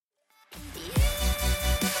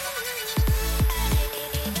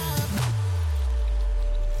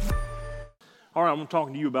All right, I'm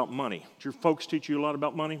talking to you about money. Did your folks teach you a lot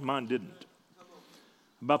about money? Mine didn't.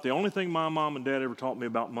 About the only thing my mom and dad ever taught me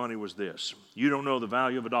about money was this. You don't know the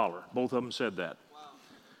value of a dollar. Both of them said that.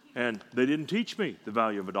 And they didn't teach me the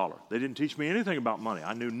value of a dollar. They didn't teach me anything about money.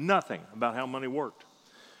 I knew nothing about how money worked.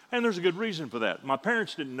 And there's a good reason for that. My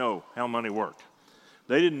parents didn't know how money worked.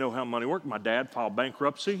 They didn't know how money worked. My dad filed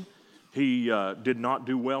bankruptcy. He did not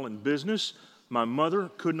do well in business. My mother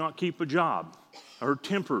could not keep a job. Her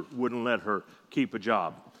temper wouldn't let her keep a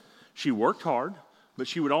job. She worked hard, but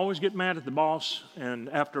she would always get mad at the boss. And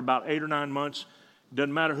after about 8 or 9 months,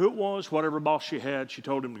 doesn't matter who it was, whatever boss she had, she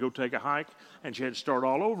told him to go take a hike, and she had to start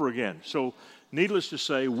all over again. So needless to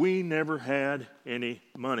say, we never had any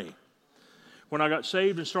money. When I got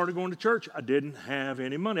saved and started going to church, I didn't have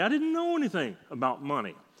any money. I didn't know anything about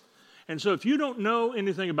money. And so if you don't know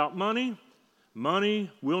anything about money, money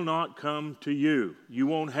will not come to you. You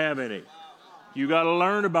won't have any. You got to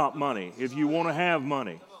learn about money if you want to have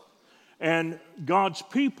money. And God's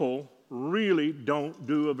people really don't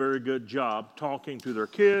do a very good job talking to their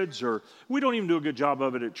kids, or we don't even do a good job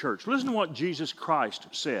of it at church. Listen to what Jesus Christ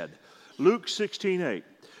said. Luke 16:8.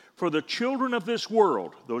 For the children of this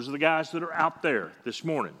world, those are the guys that are out there this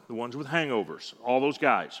morning, the ones with hangovers, all those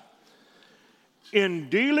guys, in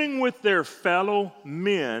dealing with their fellow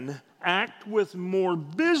men, act with more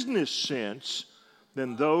business sense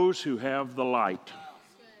than those who have the light.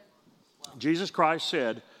 Jesus Christ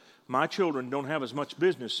said, my children don't have as much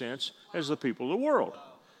business sense as the people of the world.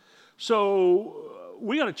 So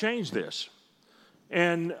we got to change this.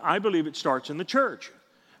 And I believe it starts in the church.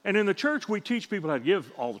 And in the church, we teach people how to give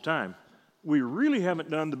all the time. We really haven't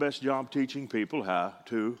done the best job teaching people how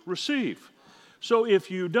to receive. So if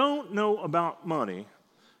you don't know about money,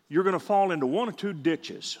 you're going to fall into one or two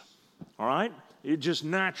ditches. All right? It's just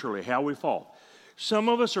naturally how we fall. Some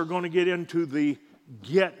of us are going to get into the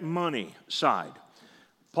get money side.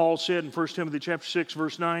 Paul said in 1 Timothy chapter 6,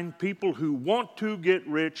 verse 9, people who want to get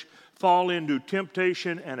rich fall into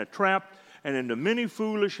temptation and a trap, and into many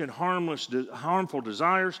foolish and harmful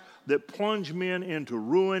desires that plunge men into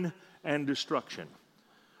ruin and destruction.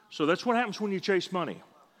 So that's what happens when you chase money.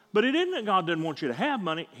 But it isn't that God doesn't want you to have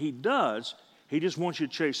money. He does. He just wants you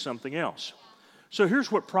to chase something else. So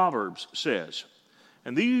here's what Proverbs says.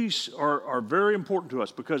 And these are very important to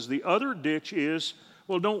us, because the other ditch is,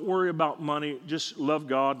 well, don't worry about money. Just love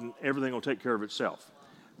God and everything will take care of itself.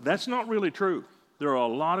 That's not really true. There are a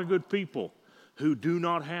lot of good people who do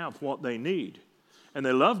not have what they need. And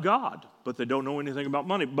they love God, but they don't know anything about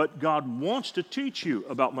money. But God wants to teach you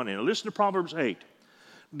about money. Now listen to Proverbs 8.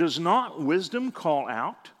 Does not wisdom call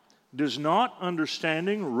out? Does not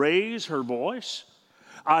understanding raise her voice?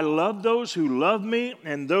 I love those who love me,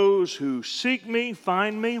 and those who seek me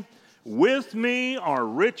find me. With me are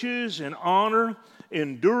riches and honor,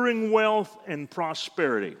 enduring wealth and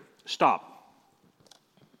prosperity. Stop.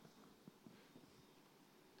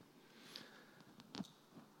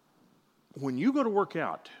 When you go to work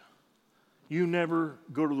out, you never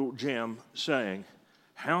go to the gym saying,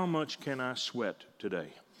 how much can I sweat today?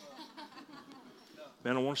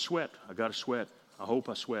 Man, I want to sweat. I got to sweat. I hope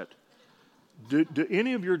I sweat. Do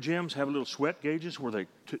any of your gyms have little sweat gauges where they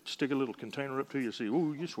stick a little container up to you and say,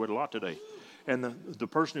 ooh, you sweat a lot today? And the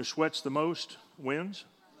person who sweats the most wins?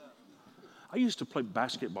 I used to play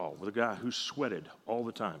basketball with a guy who sweated all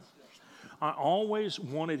the time. I always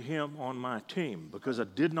wanted him on my team because I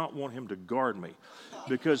did not want him to guard me.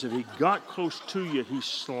 Because if he got close to you, he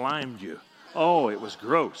slimed you. Oh, it was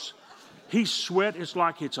gross. He sweat. It's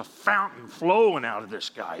like it's a fountain flowing out of this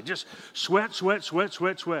guy. Just sweat, sweat, sweat,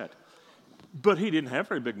 sweat, sweat. But he didn't have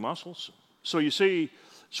very big muscles. So you see,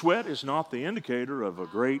 sweat is not the indicator of a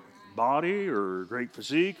great body or great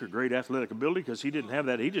physique or great athletic ability, because he didn't have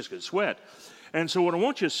that. He just could sweat. And so what I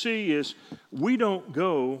want you to see is we don't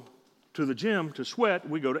go to the gym to sweat.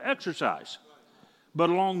 We go to exercise. But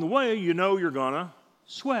along the way, you know you're going to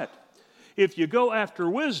sweat. If you go after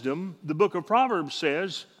wisdom, the book of Proverbs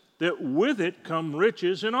says that with it come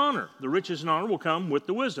riches and honor. The riches and honor will come with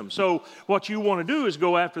the wisdom. So what you want to do is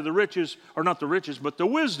go after the riches, or not the riches, but the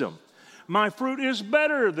wisdom. My fruit is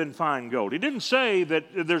better than fine gold. He didn't say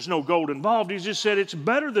that there's no gold involved. He just said it's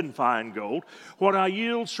better than fine gold. What I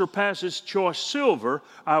yield surpasses choice silver.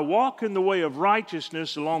 I walk in the way of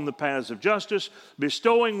righteousness along the paths of justice,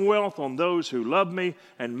 bestowing wealth on those who love me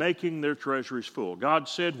and making their treasuries full. God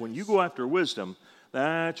said when you go after wisdom,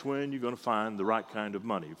 that's when you're going to find the right kind of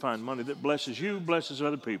money. You find money that blesses you, blesses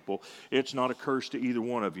other people. It's not a curse to either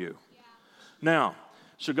one of you. Now,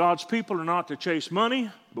 so God's people are not to chase money,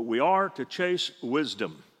 but we are to chase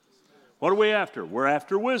wisdom. What are we after? We're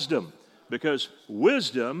after wisdom, because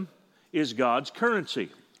wisdom is God's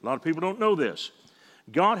currency. A lot of people don't know this.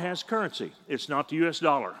 God has currency. It's not the U.S.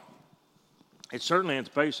 dollar. It certainly ain't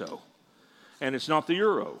the peso. And it's not the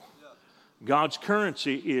euro. God's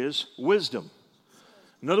currency is wisdom.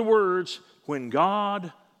 In other words, when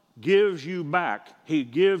God gives you back, He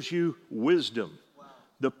gives you wisdom.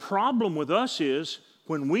 The problem with us is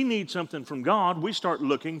when we need something from God, we start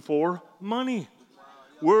looking for money.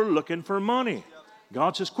 We're looking for money.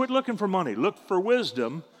 God says, quit looking for money. Look for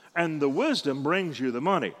wisdom, and the wisdom brings you the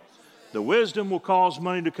money. The wisdom will cause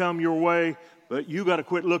money to come your way, but you got to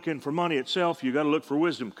quit looking for money itself. You got to look for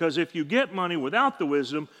wisdom, because if you get money without the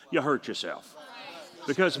wisdom, you hurt yourself.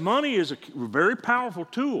 Because money is a very powerful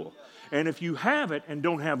tool, and if you have it and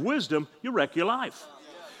don't have wisdom, you wreck your life.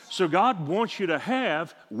 So God wants you to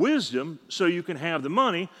have wisdom so you can have the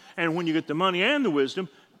money, and when you get the money and the wisdom,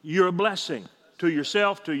 you're a blessing to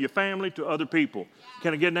yourself, to your family, to other people.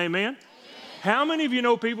 Can I get an amen? How many of you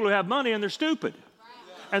know people who have money and they're stupid?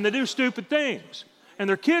 And they do stupid things. And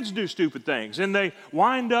their kids do stupid things. And they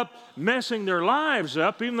wind up messing their lives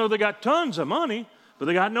up, even though they got tons of money, but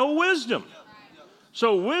they got no wisdom.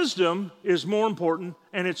 So wisdom is more important,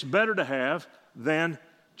 and it's better to have than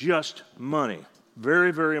just money.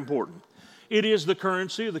 Very, very important. It is the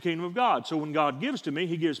currency of the kingdom of God. So when God gives to me,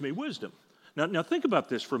 He gives me wisdom. Now think about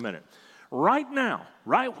this for a minute. Right now,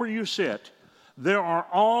 right where you sit, there are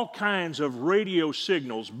all kinds of radio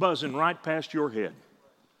signals buzzing right past your head.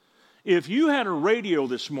 If you had a radio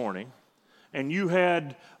this morning and you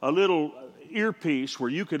had a little earpiece where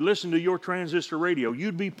you could listen to your transistor radio,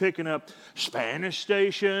 you'd be picking up Spanish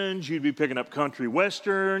stations, you'd be picking up country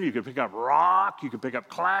western, you could pick up rock, you could pick up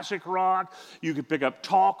classic rock, you could pick up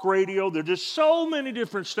talk radio. There are just so many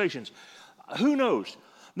different stations. Who knows?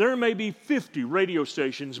 There may be 50 radio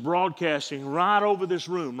stations broadcasting right over this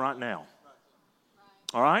room right now.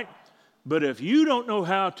 All right? But if you don't know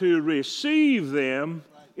how to receive them,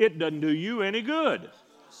 it doesn't do you any good.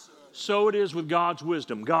 So it is with God's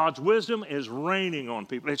wisdom. God's wisdom is raining on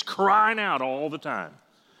people. It's crying out all the time.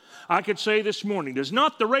 I could say this morning, does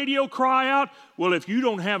not the radio cry out? Well, if you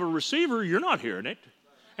don't have a receiver, you're not hearing it.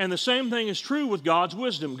 And the same thing is true with God's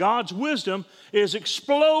wisdom. God's wisdom is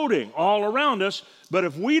exploding all around us, but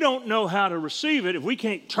if we don't know how to receive it, if we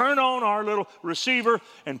can't turn on our little receiver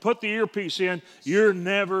and put the earpiece in, you're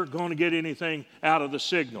never going to get anything out of the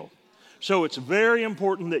signal. So it's very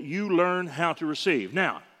important that you learn how to receive.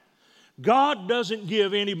 Now, God doesn't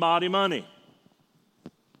give anybody money.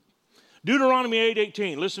 Deuteronomy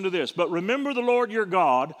 8:18, listen to this. But remember the Lord your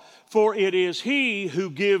God, for it is He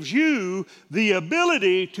who gives you the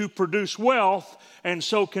ability to produce wealth, and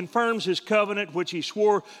so confirms His covenant which He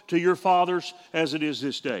swore to your fathers as it is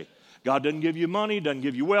this day. God doesn't give you money, doesn't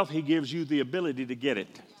give you wealth. He gives you the ability to get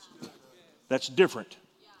it. That's different,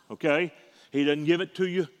 okay? He doesn't give it to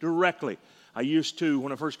you directly. I used to,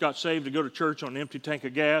 when I first got saved, to go to church on an empty tank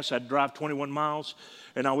of gas. I'd drive 21 miles,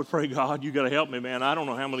 and I would pray, God, you got to help me, man. I don't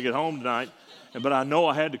know how I'm going to get home tonight, but I know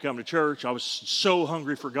I had to come to church. I was so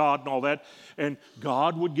hungry for God and all that, and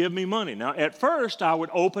God would give me money. Now, at first, I would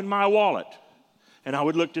open my wallet, and I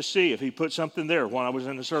would look to see if He put something there while I was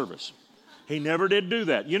in the service. He never did do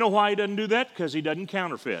that. You know why He doesn't do that? Because He doesn't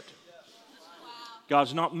counterfeit.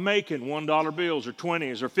 God's not making $1 bills or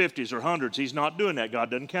 20s or 50s or 100s. He's not doing that. God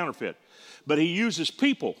doesn't counterfeit. But He uses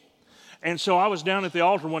people. And so I was down at the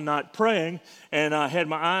altar one night praying, and I had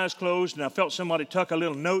my eyes closed, and I felt somebody tuck a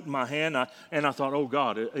little note in my hand, and I thought, oh,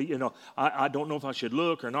 God, I don't know if I should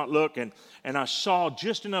look or not look. And I saw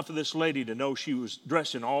just enough of this lady to know she was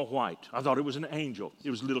dressed in all white. I thought it was an angel.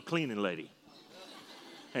 It was a little cleaning lady.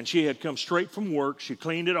 And she had come straight from work. She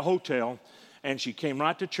cleaned at a hotel. And she came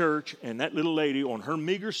right to church, and that little lady on her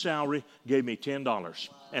meager salary gave me $10.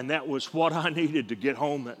 And that was what I needed to get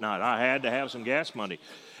home that night. I had to have some gas money.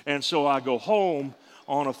 And so I go home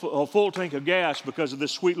on a full tank of gas because of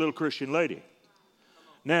this sweet little Christian lady.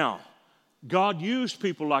 Now, God used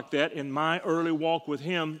people like that in my early walk with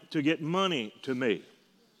Him to get money to me.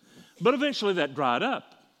 But eventually that dried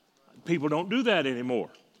up. People don't do that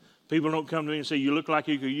anymore. People don't come to me and say, you look like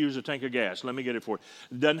you could use a tank of gas. Let me get it for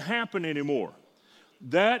you. It doesn't happen anymore.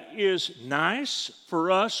 That is nice for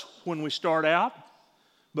us when we start out,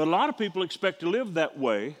 but a lot of people expect to live that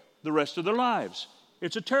way the rest of their lives.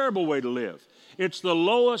 It's a terrible way to live. It's the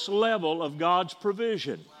lowest level of God's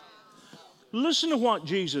provision. Listen to what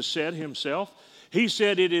Jesus said Himself. He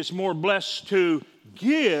said it is more blessed to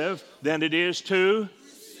give than it is to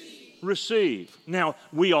receive. Now,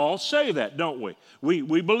 we all say that, don't we?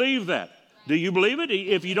 We believe that. Do you believe it?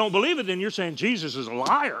 If you don't believe it, then you're saying Jesus is a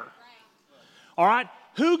liar. All right?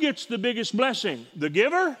 Who gets the biggest blessing? The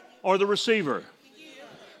giver or the receiver?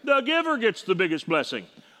 The giver gets the biggest blessing.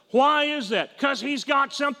 Why is that? Because he's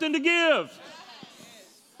got something to give.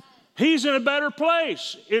 He's in a better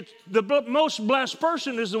place. The most blessed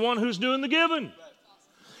person is the one who's doing the giving.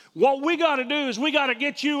 What we got to do is we got to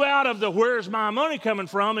get you out of the where's my money coming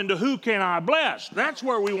from into who can I bless. That's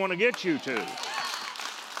where we want to get you to.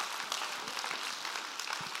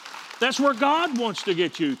 That's where God wants to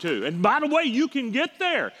get you to. And by the way, you can get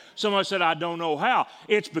there. Somebody said, I don't know how.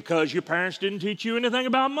 It's because your parents didn't teach you anything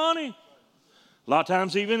about money. A lot of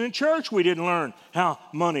times even in church we didn't learn how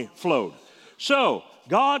money flowed. So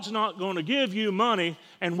God's not going to give you money,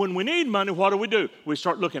 and when we need money, what do? We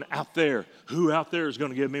start looking out there. Who out there is going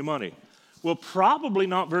to give me money? Well, probably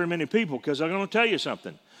not very many people, because I'm going to tell you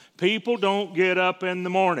something. People don't get up in the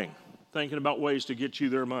morning thinking about ways to get you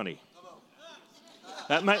their money.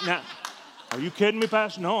 Now, are you kidding me,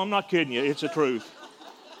 Pastor? No, I'm not kidding you. It's the truth.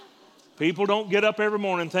 People don't get up every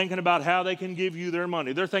morning thinking about how they can give you their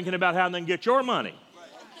money. They're thinking about how they can get your money.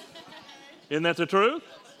 Isn't that the truth?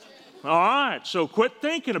 All right, so quit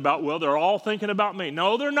thinking about, well, they're all thinking about me.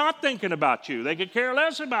 No, they're not thinking about you. They could care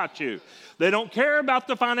less about you. They don't care about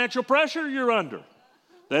the financial pressure you're under.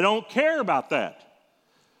 They don't care about that.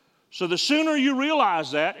 So the sooner you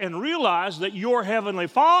realize that and realize that your Heavenly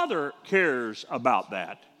Father cares about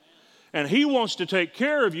that, and He wants to take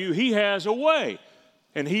care of you, He has a way,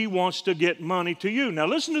 and He wants to get money to you. Now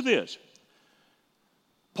listen to this.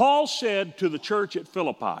 Paul said to the church at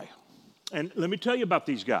Philippi, and let me tell you about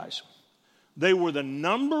these guys. They were the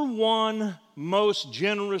number one most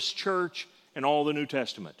generous church in all the New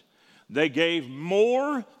Testament. They gave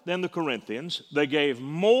more than the Corinthians. They gave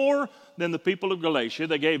more than the people of Galatia.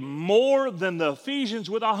 They gave more than the Ephesians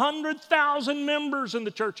with 100,000 members in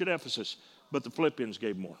the church at Ephesus. But the Philippians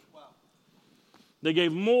gave more. They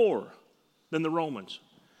gave more than the Romans.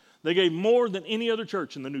 They gave more than any other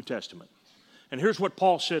church in the New Testament. And here's what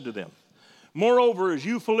Paul said to them. Moreover, as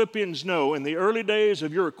you Philippians know, in the early days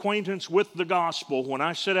of your acquaintance with the gospel, when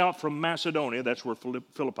I set out from Macedonia, that's where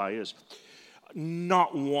Philippi is,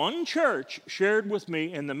 not one church shared with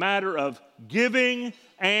me in the matter of giving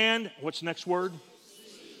and, what's the next word?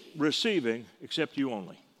 Receiving, except you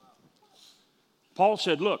only. Paul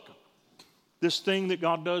said, look, this thing that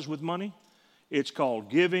God does with money, it's called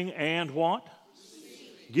giving and what?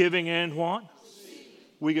 Receiving. Giving and what? Receiving.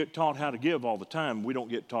 We get taught how to give all the time. We don't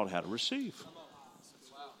get taught how to receive.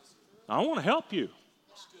 I want to help you.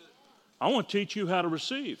 I want to teach you how to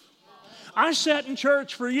receive. I sat in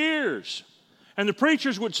church for years, and the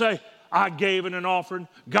preachers would say, I gave in an offering,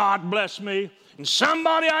 God bless me, and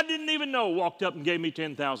somebody I didn't even know walked up and gave me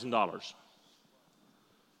 $10,000.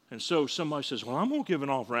 And so somebody says, well, I'm going to give an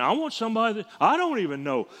offering. I want somebody that I don't even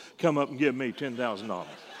know come up and give me $10,000.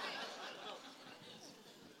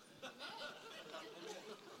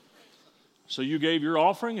 So you gave your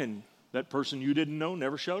offering, and that person you didn't know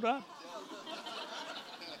never showed up?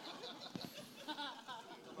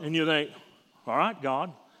 And you think, all right,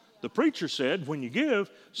 God, the preacher said when you give,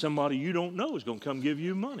 somebody you don't know is going to come give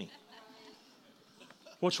you money.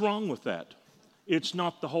 What's wrong with that? It's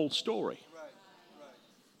not the whole story.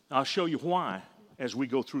 I'll show you why as we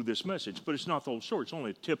go through this message, but it's not the whole story. It's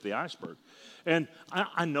only a tip of the iceberg. And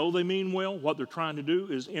I know they mean well. What they're trying to do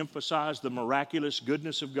is emphasize the miraculous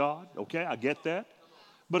goodness of God. Okay, I get that.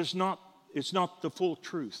 But it's not the full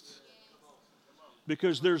truth.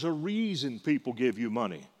 Because there's a reason people give you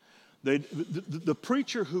money. The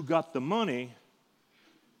preacher who got the money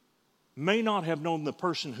may not have known the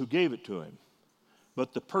person who gave it to him,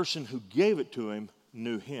 but the person who gave it to him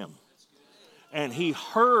knew him. And he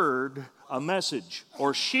heard a message,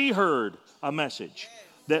 or she heard a message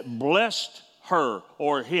that blessed her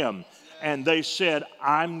or him. And they said,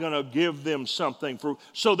 I'm going to give them something.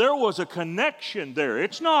 So there was a connection there.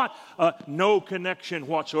 It's not no connection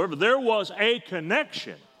whatsoever. There was a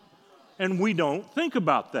connection. And we don't think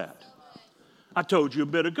about that. I told you a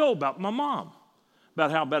bit ago about my mom.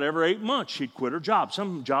 About how about every 8 months she'd quit her job.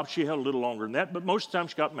 Some jobs she held a little longer than that, but most of the time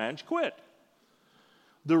she got mad and she quit.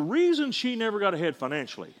 The reason she never got ahead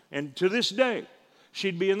financially, and to this day,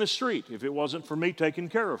 she'd be in the street if it wasn't for me taking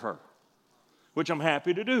care of her, which I'm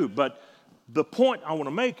happy to do. But the point I want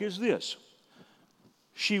to make is this.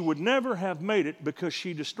 She would never have made it because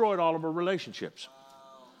she destroyed all of her relationships.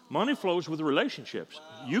 Money flows with relationships.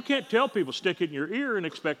 You can't tell people stick it in your ear and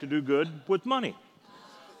expect to do good with money.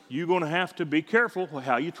 You're going to have to be careful with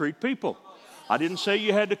how you treat people. I didn't say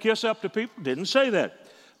you had to kiss up to people. Didn't say that.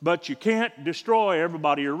 But you can't destroy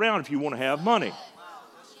everybody around if you want to have money.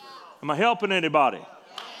 Am I helping anybody?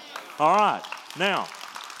 All right. Now,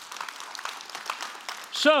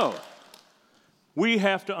 so we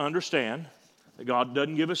have to understand that God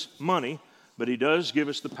doesn't give us money but he does give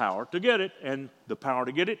us the power to get it, and the power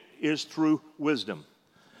to get it is through wisdom.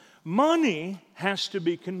 Money has to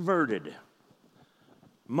be converted.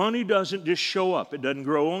 Money doesn't just show up. It doesn't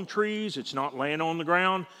grow on trees. It's not laying on the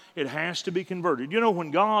ground. It has to be converted. You know,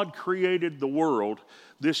 when God created the world,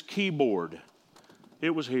 this keyboard,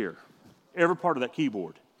 it was here. Every part of that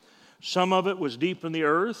keyboard. Some of it was deep in the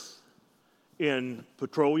earth in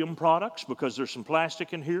petroleum products because there's some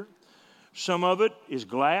plastic in here. Some of it is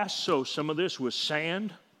glass, so some of this was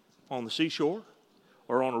sand on the seashore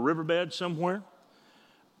or on a riverbed somewhere.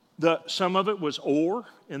 Some of it was ore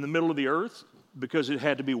in the middle of the earth because it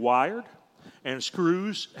had to be wired, and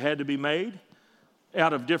screws had to be made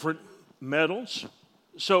out of different metals.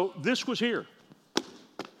 So this was here.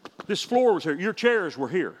 This floor was here. Your chairs were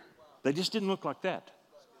here. They just didn't look like that.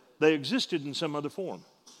 They existed in some other form.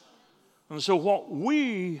 And so what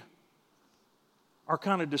we are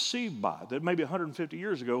kind of deceived by, that maybe 150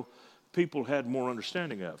 years ago, people had more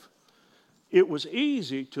understanding of. It was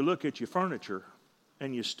easy to look at your furniture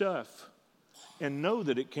and your stuff and know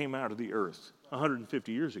that it came out of the earth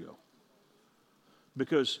 150 years ago.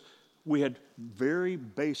 Because we had very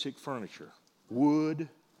basic furniture, wood,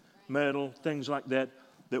 metal, things like that,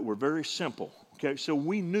 that were very simple. Okay, so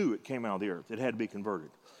we knew it came out of the earth. It had to be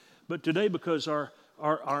converted. But today, because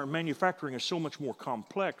our manufacturing is so much more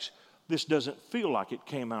complex, this doesn't feel like it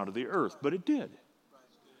came out of the earth, but it did.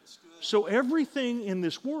 So everything in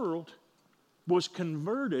this world was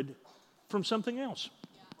converted from something else.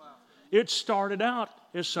 It started out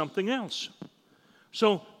as something else.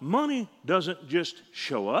 So money doesn't just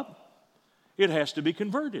show up. It has to be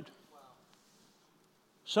converted.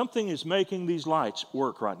 Something is making these lights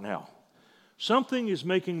work right now. Something is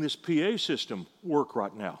making this PA system work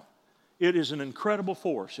right now. It is an incredible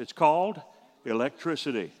force. It's called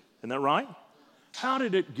electricity. Isn't that right? How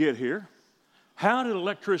did it get here? How did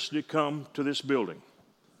electricity come to this building?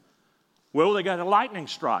 Well, they got a lightning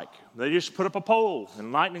strike. They just put up a pole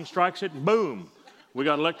and lightning strikes it and boom, we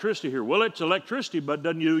got electricity here. Well, it's electricity, but it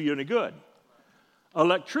doesn't do you any good.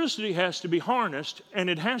 Electricity has to be harnessed and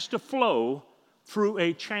it has to flow through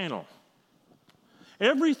a channel.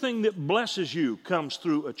 Everything that blesses you comes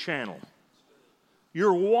through a channel.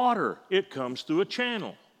 Your water, it comes through a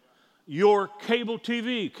channel. Your cable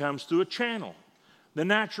TV comes through a channel. The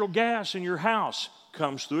natural gas in your house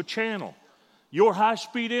comes through a channel. Your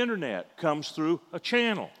high-speed internet comes through a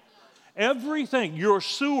channel. Everything, your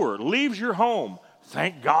sewer leaves your home.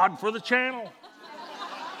 Thank God for the channel.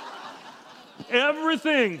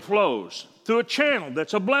 Everything flows through a channel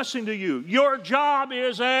that's a blessing to you. Your job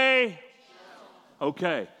is okay.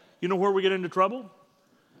 You know where we get into trouble?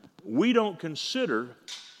 We don't consider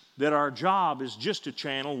that our job is just a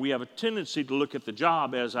channel. We have a tendency to look at the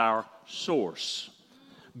job as our source.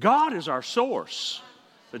 God is our source.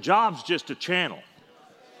 The job's just a channel.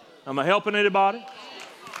 Am I helping anybody?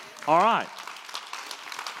 All right.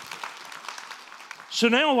 So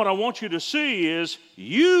now what I want you to see is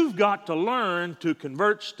you've got to learn to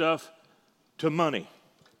convert stuff to money.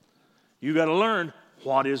 You've got to learn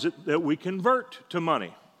what is it that we convert to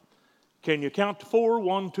money. Can you count to 4?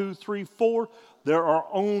 1, 2, 3, 4. There are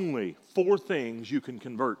only 4 things you can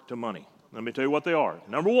convert to money. Let me tell you what they are.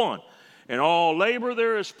 Number 1, in all labor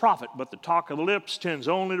there is profit, but the talk of the lips tends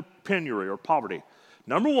only to penury or poverty.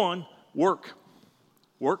 Number 1, work.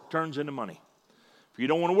 Work turns into money. If you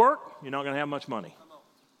don't want to work, you're not going to have much money.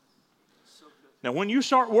 Now, when you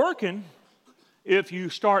start working, if you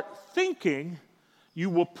start thinking, you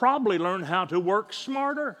will probably learn how to work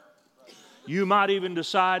smarter. You might even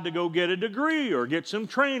decide to go get a degree or get some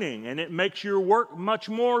training, and it makes your work much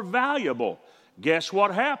more valuable. Guess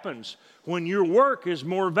what happens? When your work is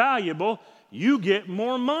more valuable, you get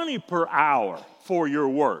more money per hour for your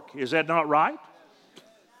work. Is that not right?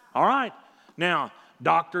 All right. Now,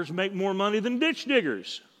 doctors make more money than ditch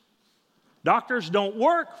diggers. Doctors don't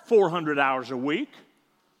work 400 hours a week.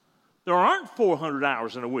 There aren't 400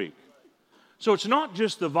 hours in a week. So it's not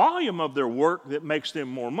just the volume of their work that makes them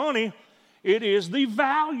more money. It is the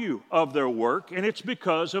value of their work, and it's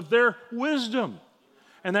because of their wisdom.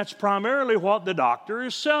 And that's primarily what the doctor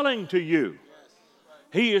is selling to you.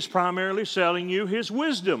 He is primarily selling you his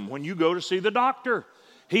wisdom when you go to see the doctor.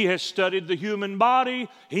 He has studied the human body.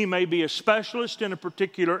 He may be a specialist in a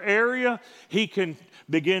particular area. He can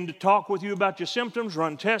begin to talk with you about your symptoms,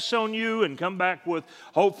 run tests on you, and come back with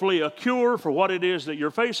hopefully a cure for what it is that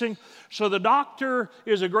you're facing. So the doctor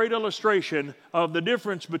is a great illustration of the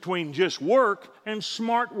difference between just work and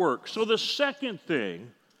smart work. So the second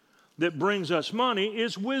thing that brings us money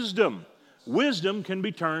is wisdom. Wisdom can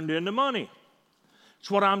be turned into money. It's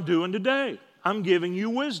what I'm doing today. I'm giving you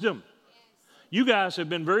wisdom. You guys have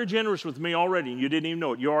been very generous with me already, and you didn't even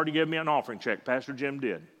know it. You already gave me an offering check. Pastor Jim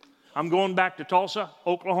did. I'm going back to Tulsa,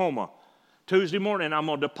 Oklahoma, Tuesday morning, and I'm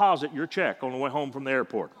going to deposit your check on the way home from the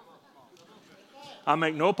airport. I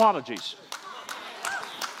make no apologies.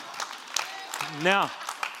 Now,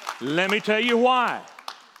 let me tell you why.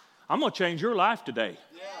 I'm going to change your life today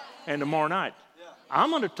and tomorrow night. I'm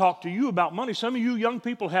going to talk to you about money. Some of you young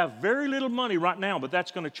people have very little money right now, but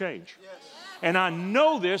that's going to change. And I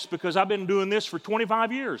know this because I've been doing this for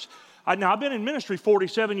 25 years. Now, I've been in ministry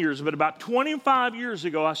 47 years, but about 25 years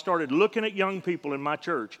ago, I started looking at young people in my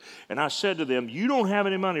church, and I said to them, you don't have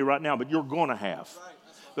any money right now, but you're going to have,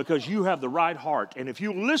 because you have the right heart. And if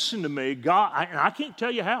you listen to me, God, and I can't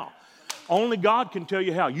tell you how. Only God can tell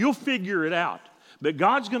you how. You'll figure it out. But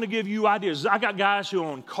God's going to give you ideas. I got guys who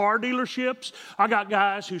own car dealerships. I got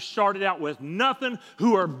guys who started out with nothing,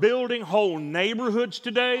 who are building whole neighborhoods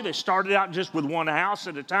today. They started out just with one house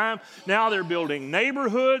at a time. Now they're building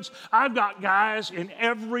neighborhoods. I've got guys in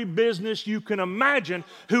every business you can imagine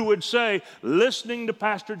who would say, listening to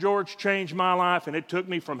Pastor George changed my life, and it took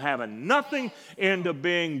me from having nothing into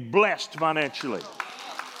being blessed financially.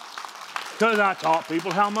 Because I taught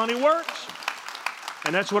people how money works.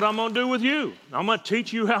 And that's what I'm going to do with you. I'm going to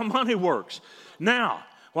teach you how money works. Now,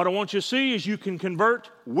 what I want you to see is you can convert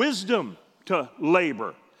wisdom to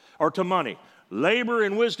labor or to money. Labor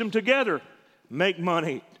and wisdom together make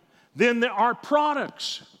money. Then there are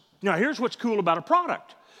products. Now, here's what's cool about a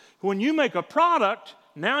product. When you make a product,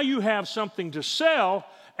 now you have something to sell,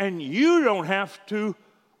 and you don't have to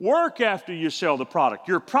work after you sell the product.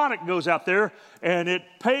 Your product goes out there and it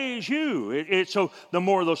pays you. So the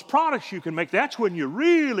more of those products you can make, that's when you're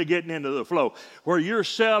really getting into the flow, where you're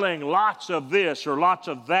selling lots of this or lots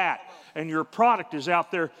of that, and your product is out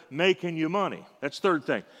there making you money. That's the third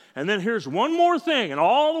thing. And then here's one more thing in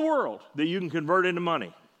all the world that you can convert into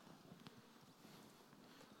money.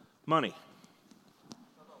 Money.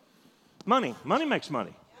 Money. Money makes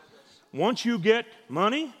money. Once you get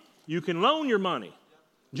money, you can loan your money.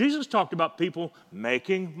 Jesus talked about people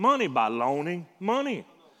making money by loaning money.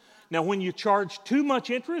 Now, when you charge too much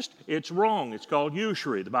interest, it's wrong. It's called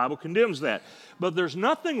usury. The Bible condemns that. But there's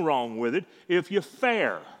nothing wrong with it if you're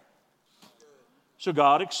fair. So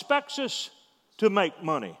God expects us to make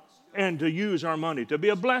money and to use our money, to be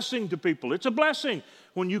a blessing to people. It's a blessing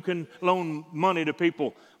when you can loan money to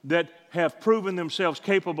people that have proven themselves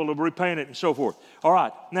capable of repaying it and so forth. All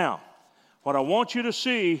right, now, what I want you to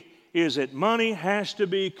see is that money has to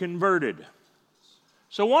be converted.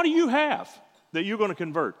 So what do you have that you're going to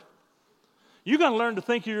convert? You've got to learn to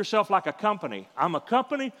think of yourself like a company. I'm a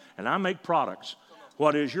company, and I make products.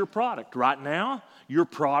 What is your product? Right now, your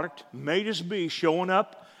product may just be showing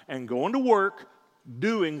up and going to work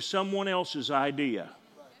doing someone else's idea.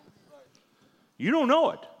 You don't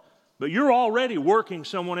know it, but you're already working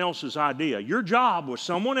someone else's idea. Your job was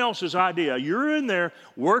someone else's idea. You're in there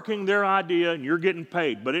working their idea, and you're getting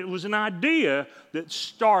paid. But it was an idea that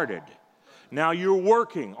started. Now you're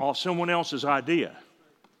working off someone else's idea.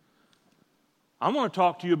 I'm going to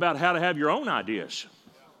talk to you about how to have your own ideas.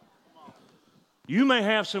 You may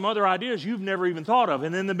have some other ideas you've never even thought of.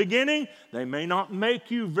 And in the beginning, they may not make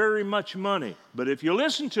you very much money. But if you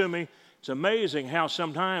listen to me, it's amazing how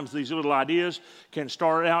sometimes these little ideas can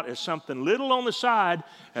start out as something little on the side,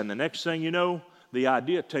 and the next thing you know, the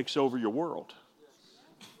idea takes over your world.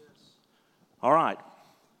 All right.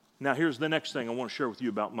 Now here's the next thing I want to share with you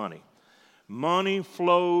about money. Money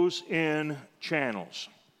flows in channels.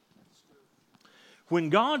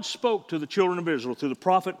 When God spoke to the children of Israel through the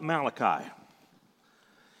prophet Malachi,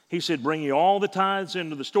 he said, bring ye all the tithes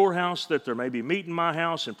into the storehouse, that there may be meat in my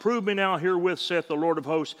house, and prove me now herewith, saith the Lord of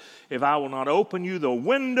hosts, if I will not open you the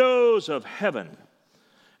windows of heaven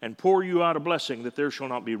and pour you out a blessing, that there shall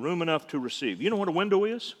not be room enough to receive. You know what a window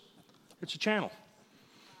is? It's a channel.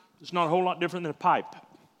 It's not a whole lot different than a pipe.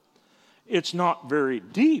 It's not very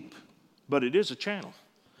deep, but it is a channel.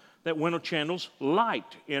 That window channels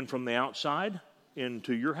light in from the outside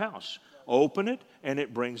into your house. Open it, and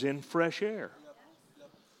it brings in fresh air.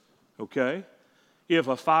 Okay? If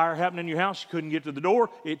a fire happened in your house, you couldn't get to the door,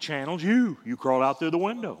 it channels you. You crawl out through the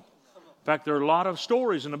window. In fact, there are a lot of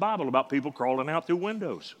stories in the Bible about people crawling out through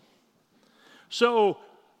windows. So,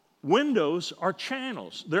 windows are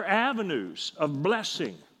channels. They're avenues of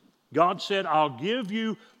blessing. God said, I'll give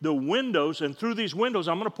you the windows, and through these windows,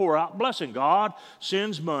 I'm going to pour out blessing. God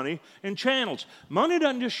sends money in channels. Money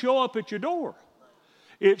doesn't just show up at your door.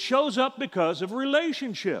 It shows up because of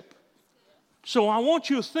relationship. So I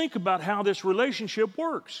want you to think about how this relationship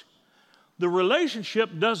works. The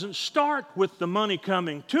relationship doesn't start with the money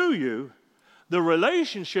coming to you. The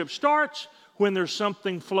relationship starts when there's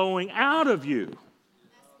something flowing out of you.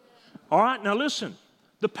 All right, now listen.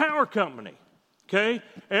 The power company, okay,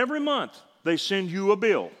 every month they send you a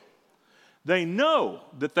bill. They know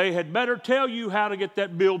that they had better tell you how to get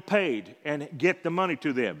that bill paid and get the money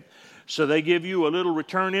to them. So they give you a little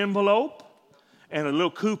return envelope and a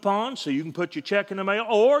little coupon so you can put your check in the mail,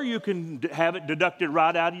 or you can have it deducted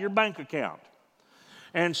right out of your bank account.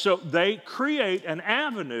 And so they create an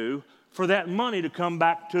avenue for that money to come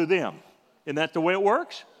back to them. Isn't that the way it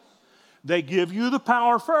works? They give you the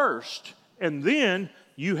power first, and then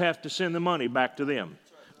you have to send the money back to them.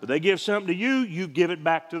 But they give something to you, you give it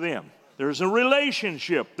back to them. There's a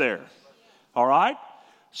relationship there. All right?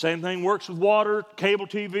 Same thing works with water, cable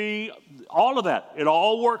TV, all of that. It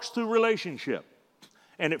all works through relationship.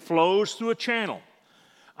 And it flows through a channel.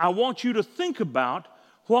 I want you to think about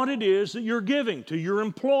what it is that you're giving to your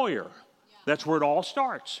employer. That's where it all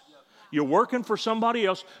starts. You're working for somebody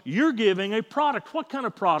else. You're giving a product. What kind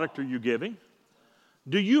of product are you giving?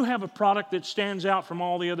 Do you have a product that stands out from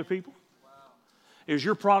all the other people? Is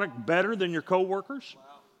your product better than your coworkers?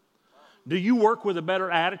 Do you work with a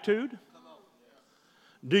better attitude?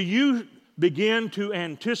 Do you begin to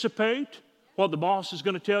anticipate what the boss is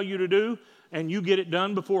going to tell you to do and you get it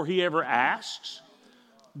done before he ever asks?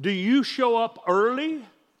 Do you show up early,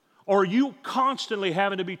 or are you constantly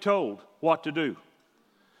having to be told what to do?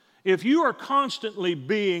 If you are constantly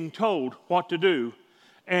being told what to do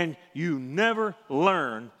and you never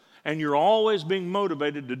learn and you're always being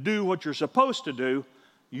motivated to do what you're supposed to do,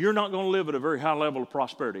 you're not going to live at a very high level of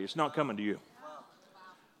prosperity. It's not coming to you.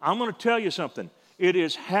 I'm going to tell you something. It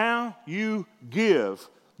is how you give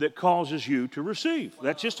that causes you to receive.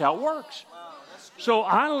 That's just how it works. So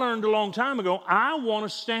I learned a long time ago, I want to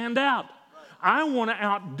stand out. I want to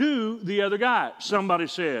outdo the other guy. Somebody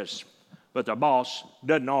says, but the boss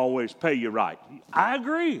doesn't always pay you right. I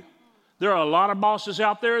agree. There are a lot of bosses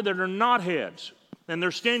out there that are not heads, and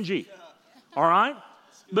they're stingy. All right?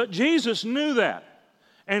 But Jesus knew that.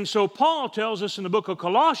 And so Paul tells us in the book of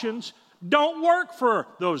Colossians, don't work for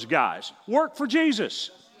those guys. Work for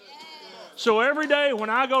Jesus. So every day when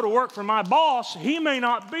I go to work for my boss, he may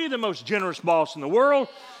not be the most generous boss in the world,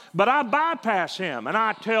 but I bypass him and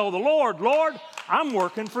I tell the Lord, Lord, I'm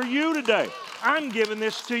working for you today. I'm giving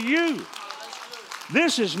this to you.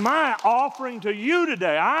 This is my offering to you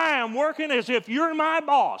today. I am working as if you're my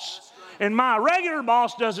boss. And my regular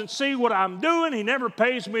boss doesn't see what I'm doing. He never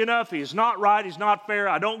pays me enough. He's not right. He's not fair.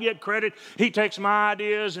 I don't get credit. He takes my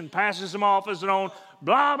ideas and passes them off as his own.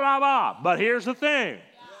 Blah, blah, blah. But here's the thing.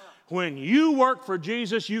 When you work for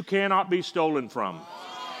Jesus, you cannot be stolen from.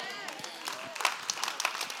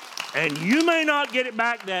 And you may not get it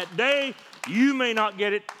back that day. You may not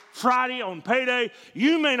get it Friday on payday.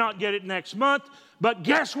 You may not get it next month. But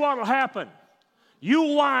guess what will happen?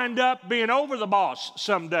 You'll wind up being over the boss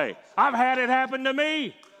someday. I've had it happen to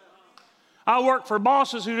me. I worked for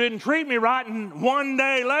bosses who didn't treat me right, and one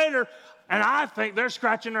day later, and I think they're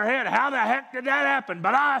scratching their head. How the heck did that happen?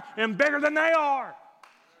 But I am bigger than they are.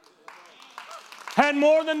 Had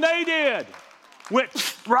more than they did. Went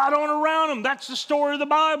right on around them. That's the story of the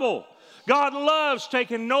Bible. God loves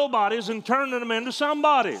taking nobodies and turning them into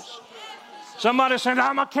somebodies. Somebody said,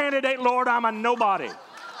 I'm a candidate, Lord, I'm a nobody.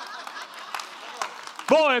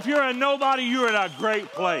 Boy, if you're a nobody, you're in a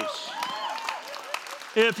great place.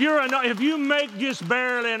 If you make just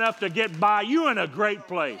barely enough to get by, you're in a great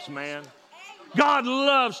place, man. God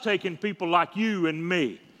loves taking people like you and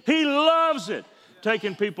me. He loves it,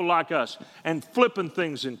 taking people like us and flipping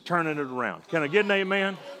things and turning it around. Can I get an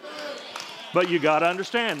amen? But you got to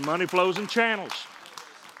understand, money flows in channels.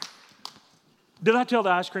 Did I tell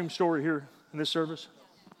the ice cream story here in this service?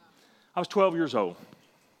 I was 12 years old.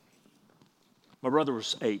 My brother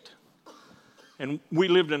was 8. And we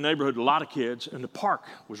lived in a neighborhood with a lot of kids, and the park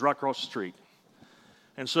was right across the street.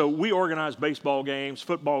 And so we organized baseball games,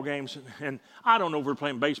 football games, and I don't know if we're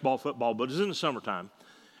playing baseball, football, but it's in the summertime.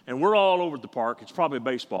 And we're all over the park. It's probably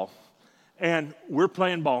baseball. And we're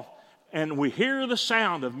playing ball, and we hear the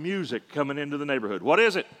sound of music coming into the neighborhood. What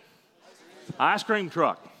is it? Ice cream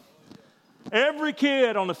truck. Every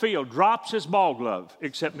kid on the field drops his ball glove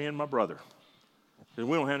except me and my brother. Because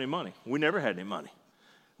we don't have any money. We never had any money.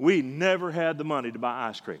 We never had the money to buy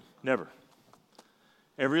ice cream. Never.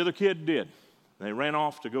 Every other kid did. They ran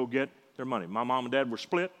off to go get their money. My mom and dad were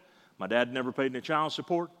split. My dad never paid any child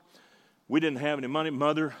support. We didn't have any money.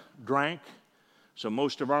 Mother drank. So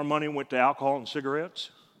most of our money went to alcohol and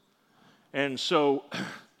cigarettes. And so,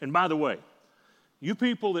 and by the way, you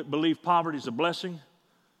people that believe poverty is a blessing,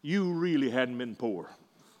 you really hadn't been poor.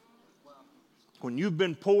 When you've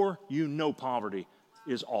been poor, you know poverty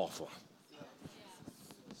is awful.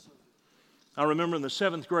 I remember in the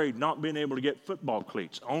 7th grade not being able to get football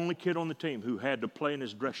cleats. Only kid on the team who had to play in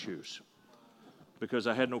his dress shoes because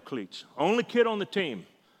I had no cleats. Only kid on the team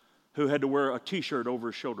who had to wear a T-shirt over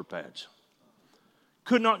his shoulder pads.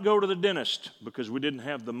 Could not go to the dentist because we didn't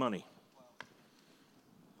have the money.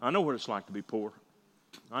 I know what it's like to be poor.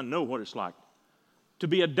 I know what it's like to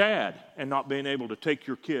be a dad and not being able to take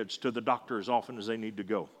your kids to the doctor as often as they need to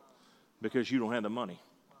go because you don't have the money.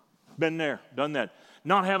 Been there, done that.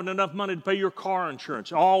 Not having enough money to pay your car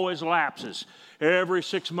insurance. Always lapses. Every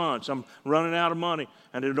 6 months, I'm running out of money,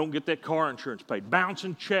 and I don't get that car insurance paid.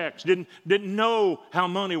 Bouncing checks. Didn't know how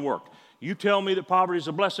money worked. You tell me that poverty is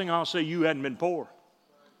a blessing, I'll say you hadn't been poor.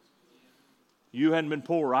 You hadn't been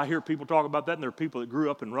poor. I hear people talk about that, and there are people that grew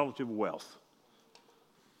up in relative wealth.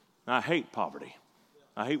 I hate poverty.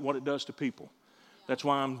 I hate what it does to people. That's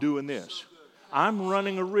why I'm doing this. I'm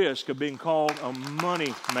running a risk of being called a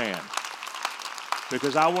money man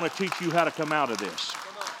because I want to teach you how to come out of this.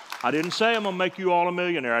 I didn't say I'm going to make you all a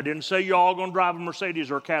millionaire. I didn't say you're all going to drive a Mercedes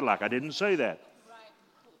or a Cadillac. I didn't say that.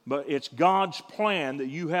 But it's God's plan that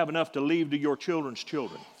you have enough to leave to your children's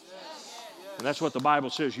children. And that's what the Bible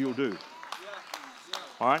says you'll do.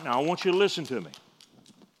 All right, now I want you to listen to me.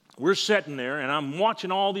 We're sitting there, and I'm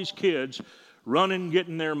watching all these kids running,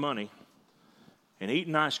 getting their money, and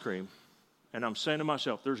eating ice cream. And I'm saying to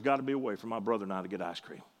myself, there's got to be a way for my brother and I to get ice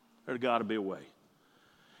cream. There's got to be a way.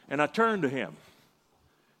 And I turned to him,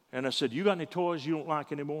 and I said, you got any toys you don't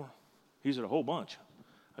like anymore? He said, a whole bunch.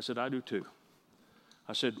 I said, I do too.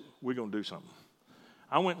 I said, we're going to do something.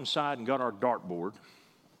 I went inside and got our dartboard,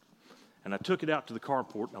 and I took it out to the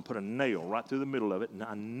carport, and I put a nail right through the middle of it, and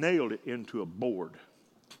I nailed it into a board.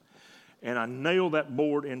 And I nailed that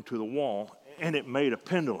board into the wall, and it made a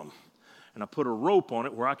pendulum. And I put a rope on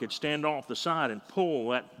it where I could stand off the side and pull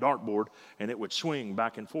that dartboard, and it would swing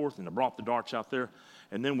back and forth. And I brought the darts out there.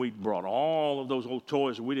 And then we brought all of those old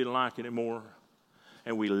toys that we didn't like anymore,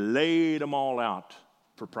 and we laid them all out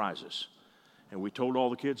for prizes. And we told all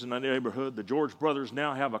the kids in the neighborhood, the George brothers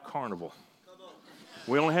now have a carnival.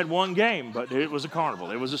 We only had one game, but it was a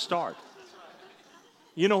carnival. It was a start.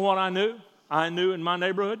 You know what I knew? I knew in my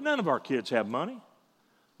neighborhood, none of our kids have money.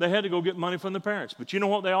 They had to go get money from the parents. But you know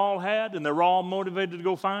what they all had, and they were all motivated to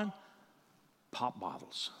go find? Pop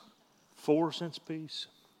bottles. 4 cents a piece.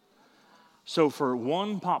 So for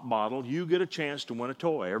one pop bottle, you get a chance to win a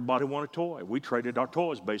toy. Everybody won a toy. We traded our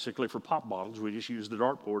toys basically for pop bottles. We just used the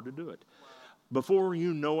dartboard to do it. Before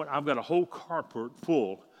you know it, I've got a whole carport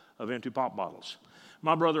full of empty pop bottles.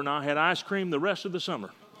 My brother and I had ice cream the rest of the summer.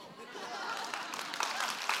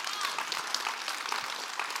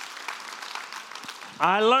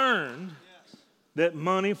 I learned that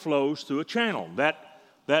money flows through a channel.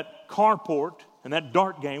 That carport and that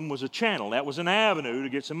dart game was a channel. That was an avenue to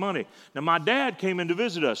get some money. Now, my dad came in to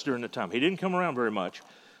visit us during the time. He didn't come around very much.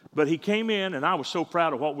 But he came in, and I was so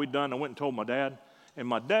proud of what we'd done. I went and told my dad. And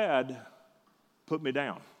my dad put me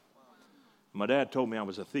down. My dad told me I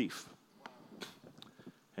was a thief.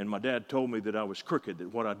 And my dad told me that I was crooked,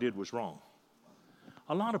 that what I did was wrong.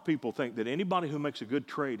 A lot of people think that anybody who makes a good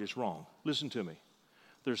trade is wrong. Listen to me.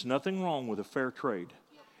 There's nothing wrong with a fair trade.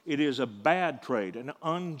 It is a bad trade, an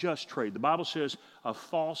unjust trade. The Bible says a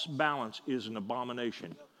false balance is an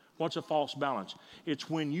abomination. What's a false balance? It's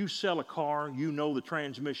when you sell a car, you know the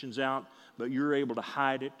transmission's out, but you're able to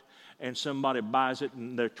hide it, and somebody buys it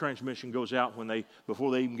and their transmission goes out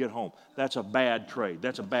before they even get home. That's a bad trade.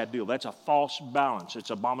 That's a bad deal. That's a false balance.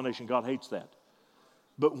 It's an abomination. God hates that.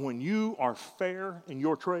 But when you are fair in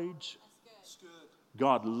your trades,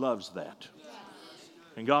 God loves that.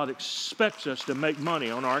 And God expects us to make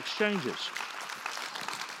money on our exchanges.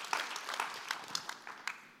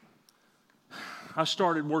 I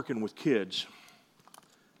started working with kids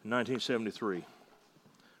in 1973.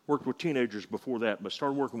 Worked with teenagers before that, but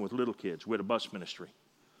started working with little kids. We had a bus ministry.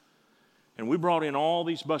 And we brought in all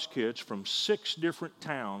these bus kids from 6 different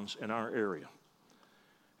towns in our area.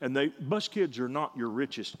 And bus kids are not your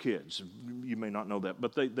richest kids. You may not know that,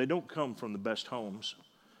 but they don't come from the best homes.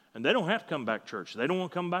 And they don't have to come back to church. They don't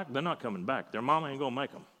want to come back, they're not coming back. Their mama ain't going to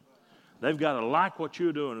make them. They've got to like what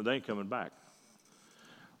you're doing or they ain't coming back.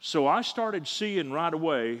 So I started seeing right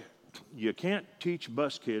away, you can't teach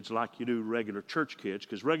bus kids like you do regular church kids,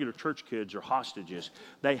 because regular church kids are hostages.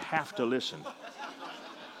 They have to listen.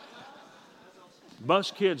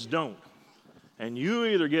 Bus kids don't. And you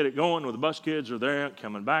either get it going with the bus kids or they ain't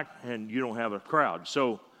coming back and you don't have a crowd.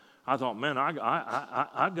 So I thought, man,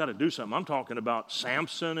 I've got to do something. I'm talking about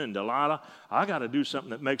Samson and Delilah. I got to do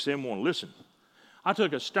something that makes them want to listen. I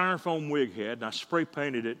took a styrofoam wig head and I spray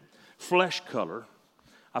painted it flesh color.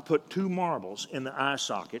 I put 2 marbles in the eye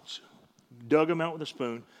sockets, dug them out with a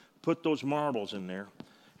spoon, put those marbles in there,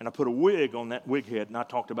 and I put a wig on that wig head, and I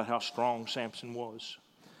talked about how strong Samson was.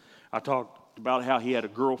 I talked about how he had a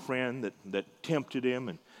girlfriend that tempted him,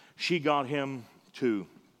 and she got him to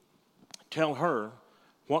tell her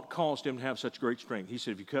what caused him to have such great strength. He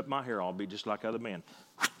said, if you cut my hair, I'll be just like other men.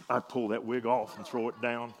 I'd pull that wig off and throw it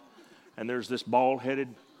down, and there's this bald-headed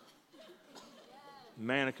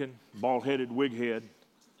mannequin, bald-headed wig head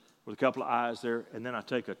with a couple of eyes there, and then I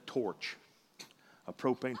take a torch, a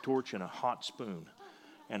propane torch and a hot spoon,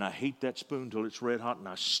 and I heat that spoon till it's red hot, and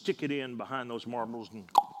I stick it in behind those marbles and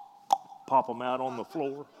pop them out on the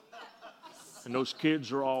floor. And those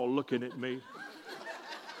kids are all looking at me.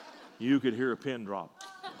 You could hear a pin drop.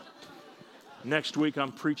 Next week,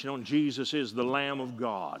 I'm preaching on Jesus is the Lamb of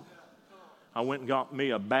God. I went and got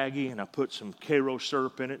me a baggie, and I put some Karo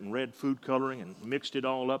syrup in it and red food coloring and mixed it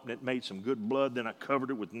all up, and it made some good blood. Then I covered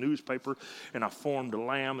it with newspaper, and I formed a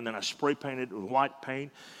lamb, and then I spray painted it with white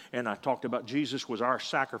paint, and I talked about Jesus was our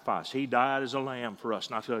sacrifice. He died as a lamb for us.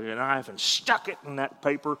 And I took a knife and stuck it in that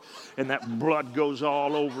paper, and that blood goes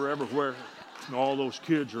all over everywhere, and all those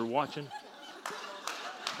kids are watching.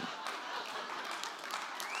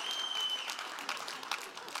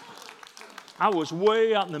 I was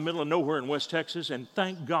way out in the middle of nowhere in West Texas, and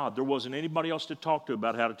thank God there wasn't anybody else to talk to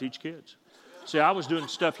about how to teach kids. See, I was doing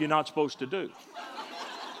stuff you're not supposed to do.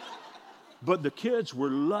 But the kids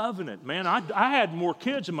were loving it, man. I had more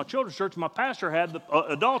kids in my children's church than my pastor had the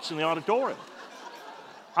adults in the auditorium.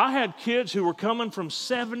 I had kids who were coming from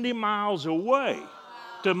 70 miles away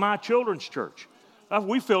to my children's church.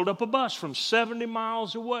 We filled up a bus from 70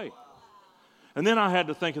 miles away. And then I had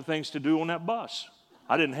to think of things to do on that bus.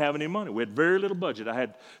 I didn't have any money. We had very little budget. I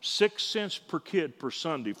had 6 cents per kid per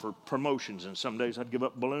Sunday for promotions, and some days I'd give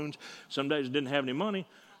up balloons. Some days I didn't have any money,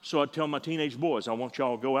 so I'd tell my teenage boys, I want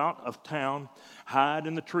y'all to go out of town, hide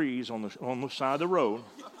in the trees on the side of the road,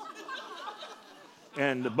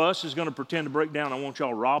 and the bus is going to pretend to break down. I want y'all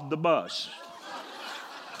to rob the bus.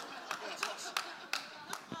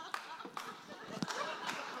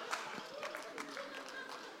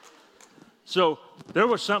 So there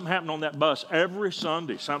was something happening on that bus every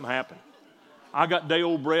Sunday. Something happened. I got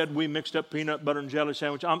day-old bread. We mixed up peanut butter and jelly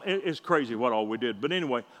sandwich. It's crazy what all we did. But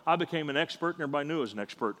anyway, I became an expert, and everybody knew I was an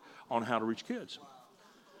expert on how to reach kids.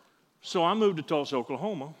 So I moved to Tulsa,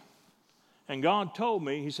 Oklahoma, and God told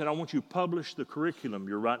me, he said, I want you to publish the curriculum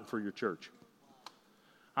you're writing for your church.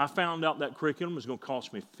 I found out that curriculum was going to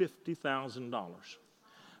cost me $50,000.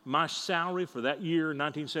 My salary for that year,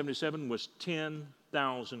 1977, was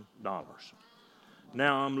 $10,000.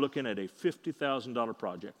 Now I'm looking at a $50,000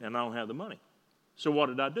 project, and I don't have the money. So what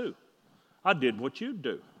did I do? I did what you'd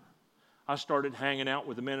do. I started hanging out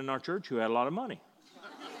with the men in our church who had a lot of money.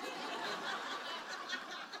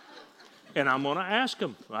 And I'm going to ask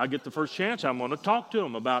them. I get the first chance, I'm going to talk to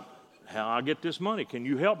them about how I get this money. Can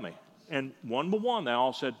you help me? And one by one, they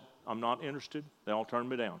all said, I'm not interested. They all turned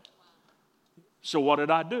me down. So what did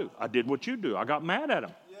I do? I did what you do. I got mad at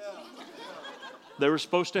them. They were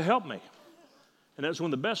supposed to help me. And that's one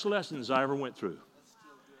of the best lessons I ever went through.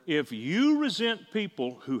 If you resent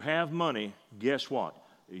people who have money, guess what?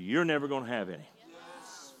 You're never going to have any.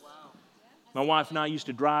 My wife and I used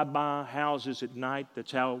to drive by houses at night.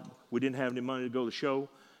 That's how we didn't have any money to go to the show.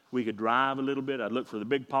 We could drive a little bit. I'd look for the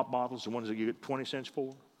big pop bottles, the ones that you get 20 cents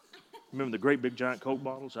for. Remember the great big giant Coke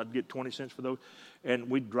bottles? I'd get 20 cents for those. And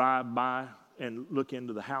we'd drive by and look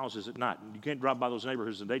into the houses at night. You can't drive by those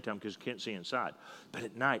neighborhoods in the daytime because you can't see inside. But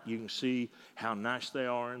at night, you can see how nice they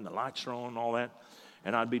are, and the lights are on and all that.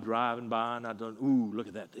 And I'd be driving by, and I'd go, ooh, look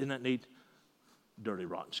at that. Isn't that neat? Dirty,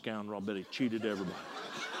 rotten scoundrel. I bet he cheated everybody.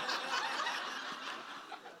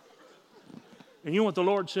 And you know what the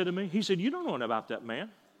Lord said to me? He said, you don't know about that man.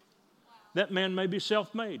 That man may be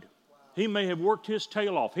self-made. He may have worked his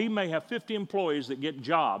tail off. He may have 50 employees that get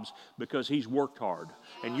jobs because he's worked hard.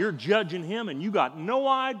 And you're judging him, and you got no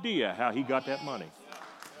idea how he got that money.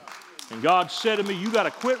 And God said to me, you got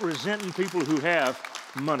to quit resenting people who have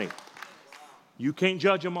money. You can't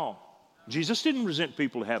judge them all. Jesus didn't resent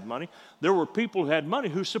people who have money. There were people who had money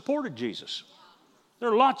who supported Jesus. There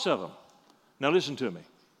are lots of them. Now listen to me.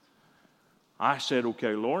 I said,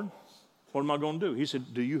 okay, Lord, what am I going to do? He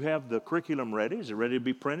said, do you have the curriculum ready? Is it ready to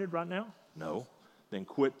be printed right now? No. Then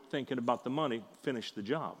quit thinking about the money. Finish the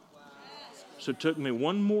job. So it took me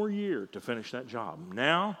one more year to finish that job.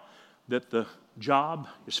 Now that the job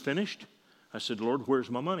is finished, I said, Lord, where's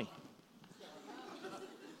my money?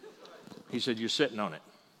 He said, you're sitting on it.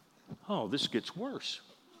 Oh, this gets worse.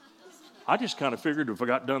 I just kind of figured if I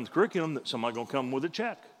got done with the curriculum that somebody going to come with a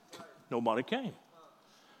check. Nobody came.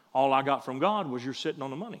 All I got from God was you're sitting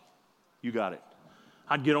on the money. You got it.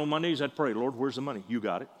 I'd get on my knees. I'd pray, Lord, where's the money? You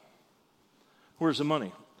got it. Where's the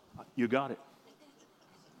money? You got it.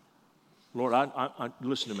 Lord, I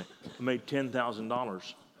listen to me. I made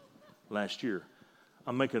 $10,000 last year.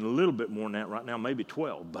 I'm making a little bit more than that right now, maybe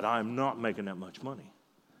 12, but I'm not making that much money.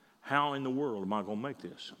 How in the world am I going to make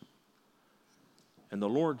this? And the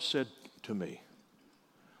Lord said to me,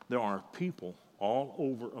 there are people all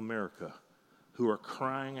over America who are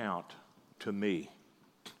crying out to me,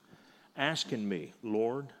 asking me,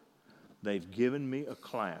 Lord, they've given me a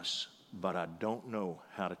class, but I don't know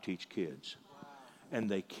how to teach kids. And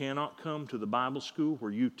they cannot come to the Bible school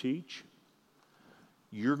where you teach.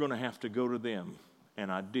 You're going to have to go to them.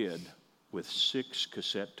 And I did with 6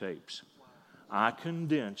 cassette tapes. I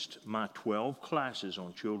condensed my 12 classes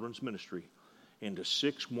on children's ministry into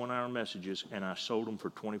 6 one-hour messages, and I sold them for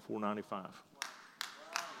 $24.95.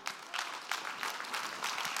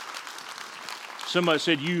 Somebody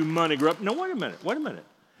said, you money grub. No, wait a minute.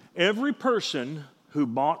 Every person who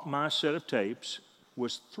bought my set of tapes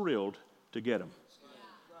was thrilled to get them.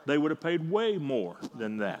 They would have paid way more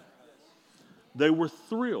than that. They were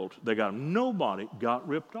thrilled they got them. Nobody got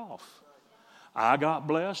ripped off. I got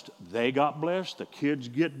blessed. They got blessed. The kids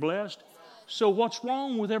get blessed. So what's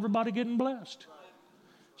wrong with everybody getting blessed?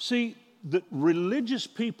 See, the religious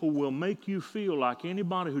people will make you feel like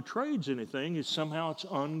anybody who trades anything is somehow it's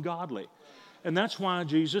ungodly. And that's why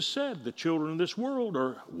Jesus said the children of this world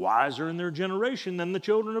are wiser in their generation than the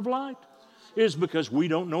children of light. Is because we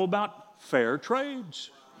don't know about fair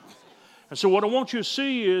trades. And so what I want you to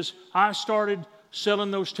see is I started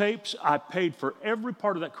selling those tapes. I paid for every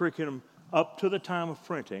part of that curriculum up to the time of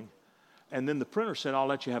printing. And then the printer said, I'll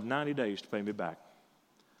let you have 90 days to pay me back.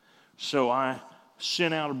 So I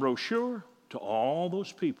sent out a brochure to all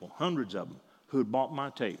those people, hundreds of them, who had bought my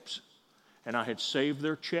tapes. And I had saved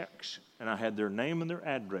their checks. And I had their name and their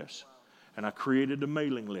address. And I created a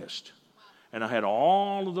mailing list. And I had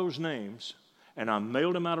all of those names. And I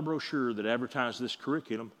mailed them out a brochure that advertised this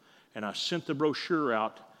curriculum. And I sent the brochure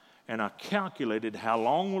out, and I calculated how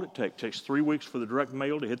long will it take. It takes 3 weeks for the direct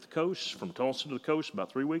mail to hit the coast, from Tulsa to the coast, about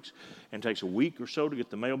 3 weeks, and it takes a week or so to get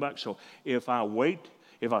the mail back. So if I wait,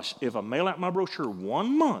 if I mail out my brochure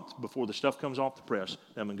 1 month before the stuff comes off the press,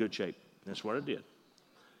 I'm in good shape. That's what I did.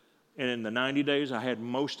 And in the 90 days, I had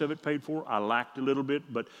most of it paid for. I lacked a little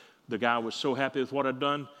bit, but the guy was so happy with what I'd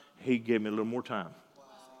done, he gave me a little more time.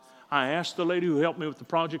 I asked the lady who helped me with the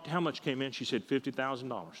project how much came in. She said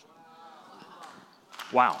 $50,000.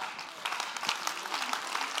 Wow.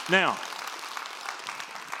 Now,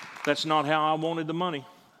 that's not how I wanted the money.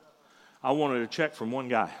 I wanted a check from one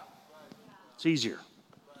guy. It's easier.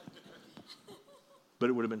 But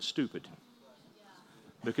it would have been stupid.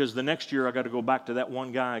 Because the next year I got to go back to that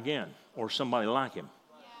one guy again or somebody like him.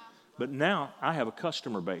 But now I have a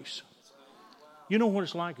customer base. You know what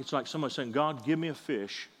it's like? It's like somebody saying, God, give me a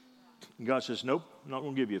fish. And God says, nope, I'm not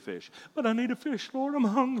going to give you a fish. But I need a fish, Lord. I'm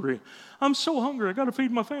hungry. I'm so hungry. I got to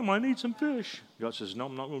feed my family. I need some fish. God says, no,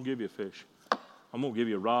 I'm not going to give you a fish. I'm going to give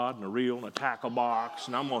you a rod and a reel and a tackle box,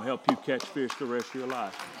 and I'm going to help you catch fish the rest of your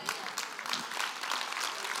life.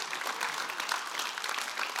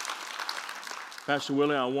 Pastor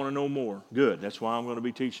Willie, I want to know more. Good. That's why I'm going to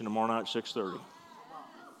be teaching tomorrow night at 6:30.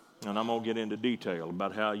 And I'm going to get into detail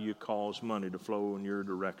about how you cause money to flow in your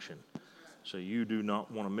direction. So you do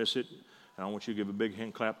not want to miss it. And I want you to give a big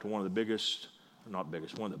hand clap to one of the biggest, not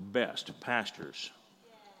biggest, one of the best pastors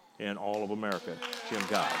in all of America, Jim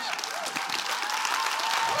Guys.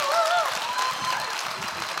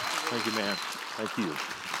 Thank you, man. Thank you.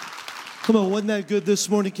 Come on, wasn't that good this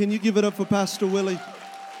morning? Can you give it up for Pastor Willie?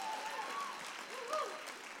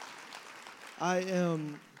 I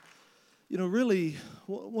am, really,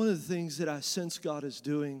 one of the things that I sense God is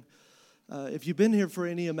doing, if you've been here for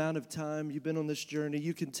any amount of time, you've been on this journey,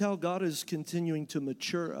 you can tell God is continuing to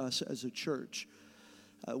mature us as a church.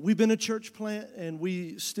 We've been a church plant, and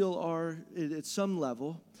we still are at some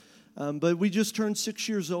level, but we just turned 6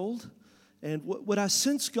 years old, and what I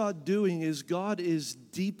sense God doing is God is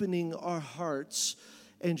deepening our hearts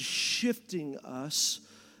and shifting us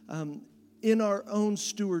in our own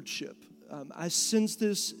stewardship. I sensed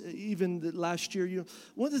this even last year.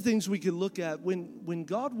 One of the things we could look at when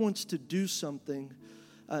God wants to do something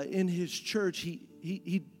in His church,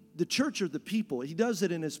 the church are the people. He does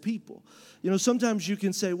it in His people. Sometimes you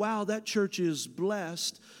can say, "Wow, that church is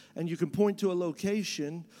blessed," and you can point to a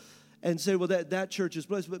location and say, "Well, that church is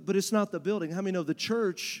blessed," but it's not the building. How many know the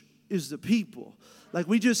church is the people? Like,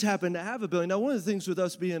 we just happen to have a building. Now, one of the things with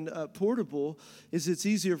us being portable is it's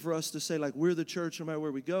easier for us to say, like, we're the church no matter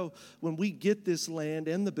where we go. When we get this land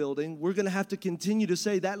and the building, we're going to have to continue to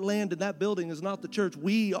say that land and that building is not the church.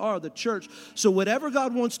 We are the church. So whatever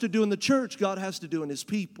God wants to do in the church, God has to do in His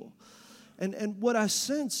people. And what I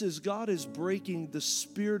sense is God is breaking the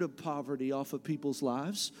spirit of poverty off of people's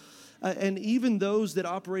lives. And even those that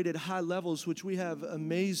operate at high levels, which we have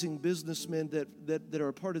amazing businessmen that are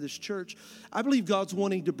a part of this church, I believe God's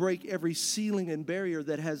wanting to break every ceiling and barrier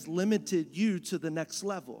that has limited you to the next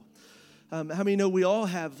level. How many know we all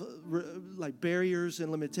have like barriers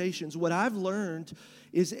and limitations? What I've learned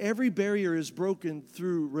is every barrier is broken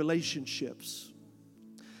through relationships.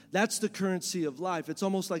 That's the currency of life. It's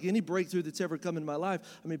almost like any breakthrough that's ever come in my life.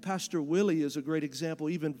 I mean, Pastor Willie is a great example,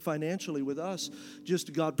 even financially with us.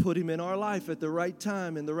 Just God put him in our life at the right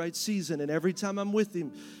time, in the right season. And every time I'm with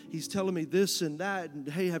him, he's telling me this and that. And,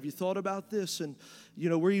 hey, have you thought about this? And, you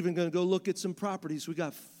know, we're even going to go look at some properties. We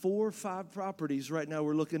got 4 or 5 properties right now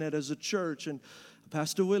we're looking at as a church. And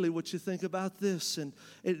Pastor Willie, what you think about this? And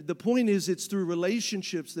the point is, it's through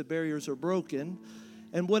relationships that barriers are broken.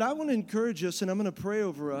 And what I want to encourage us, and I'm going to pray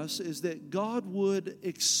over us, is that God would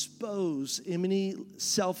expose any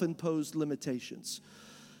self-imposed limitations.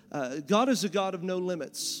 God is a God of no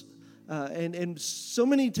limits. And so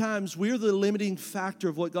many times we're the limiting factor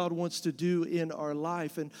of what God wants to do in our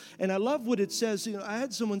life. And I love what it says. You know, I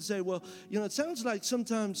had someone say, well, you know, it sounds like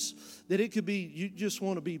sometimes that it could be you just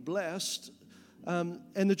want to be blessed.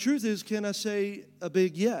 And the truth is, can I say a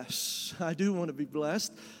big yes? I do want to be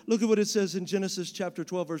blessed. Look at what it says in Genesis chapter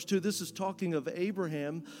 12, verse 2. This is talking of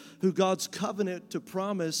Abraham, who God's covenant to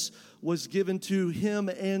promise was given to him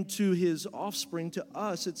and to his offspring, to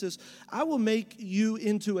us. It says, I will make you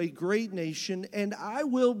into a great nation, and I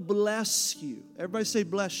will bless you. Everybody say,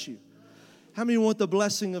 bless you. How many want the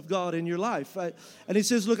blessing of God in your life? And he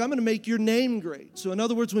says, look, I'm going to make your name great. So in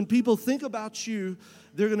other words, when people think about you,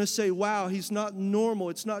 they're going to say, wow, he's not normal.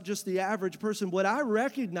 It's not just the average person. What I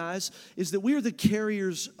recognize is that we are the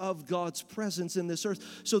carriers of God's presence in this earth.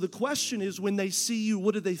 So the question is, when they see you,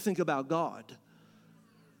 what do they think about God?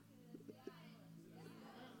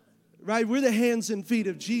 Right? We're the hands and feet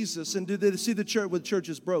of Jesus. And do they see the church? Well, the church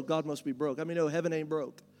is broke. God must be broke. I mean, no, heaven ain't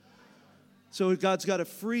broke. So God's got to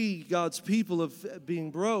free God's people of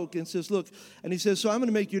being broke, and says, look, and he says, so I'm going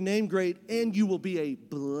to make your name great, and you will be a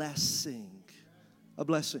blessing. A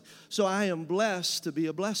blessing. So I am blessed to be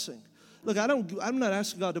a blessing. Look, I'm not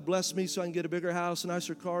asking God to bless me so I can get a bigger house, a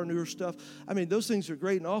nicer car, newer stuff. I mean, those things are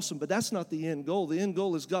great and awesome, but that's not the end goal. The end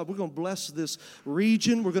goal is, God, we're going to bless this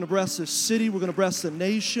region. We're going to bless this city. We're going to bless the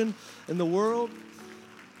nation and the world.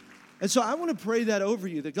 And so I want to pray that over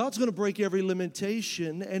you, that God's going to break every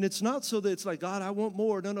limitation. And it's not so that it's like, God, I want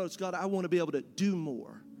more. No, it's God, I want to be able to do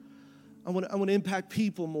more. I want to impact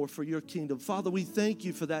people more for your kingdom. Father, we thank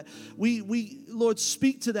you for that. We, Lord,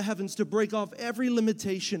 speak to the heavens to break off every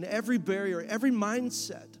limitation, every barrier, every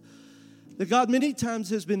mindset that God many times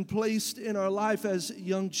has been placed in our life as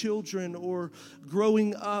young children or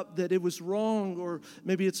growing up, that it was wrong, or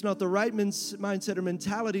maybe it's not the right mindset or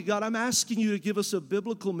mentality. God, I'm asking you to give us a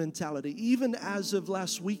biblical mentality, even as of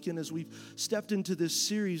last weekend as we've stepped into this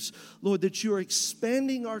series, Lord, that you are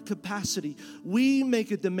expanding our capacity. We make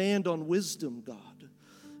a demand on wisdom, God.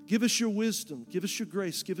 Give us your wisdom. Give us your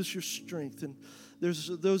grace. Give us your strength. And there's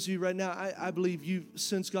those of you right now, I believe you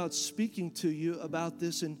sense God speaking to you about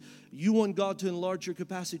this, and you want God to enlarge your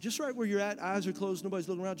capacity. Just right where you're at, eyes are closed, nobody's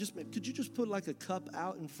looking around. Could you just put like a cup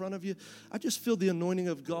out in front of you? I just feel the anointing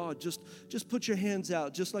of God. Just put your hands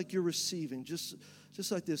out, just like you're receiving. Just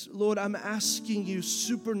like this. Lord, I'm asking you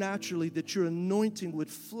supernaturally that your anointing would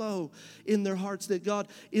flow in their hearts, that God,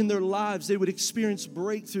 in their lives, they would experience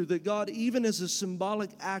breakthrough, that God, even as a symbolic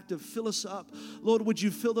act of fill us up, Lord, would you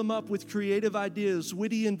fill them up with creative ideas,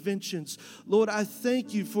 witty inventions. Lord, I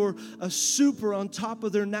thank you for a super on top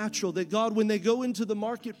of their natural, that God, when they go into the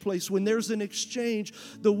marketplace, when there's an exchange,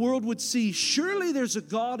 the world would see, surely there's a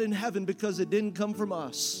God in heaven because it didn't come from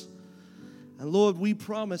us. And Lord, we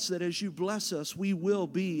promise that as you bless us, we will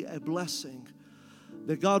be a blessing.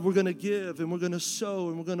 That God, we're going to give and we're going to sow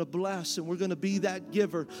and we're going to bless and we're going to be that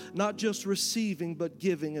giver, not just receiving but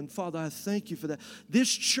giving. And Father, I thank you for that. This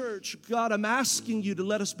church, God, I'm asking you to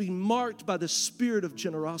let us be marked by the spirit of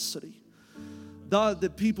generosity. God,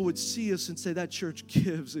 that people would see us and say that church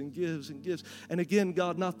gives and gives and gives. And again,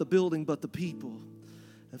 God, not the building but the people.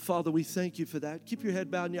 And Father, we thank you for that. Keep your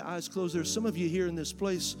head bowed and your eyes closed. There's some of you here in this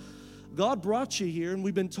place. God brought you here, and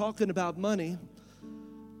we've been talking about money,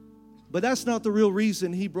 but that's not the real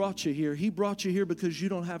reason He brought you here. He brought you here because you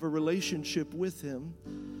don't have a relationship with Him.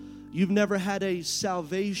 You've never had a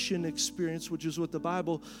salvation experience, which is what the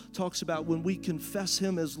Bible talks about when we confess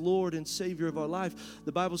Him as Lord and Savior of our life.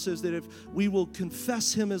 The Bible says that if we will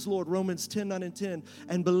confess Him as Lord, Romans 10:9 and 10,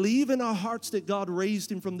 and believe in our hearts that God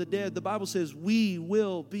raised Him from the dead, the Bible says we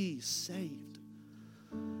will be saved.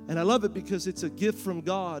 And I love it because it's a gift from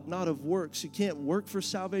God, not of works. You can't work for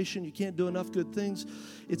salvation. You can't do enough good things.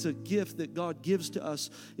 It's a gift that God gives to us.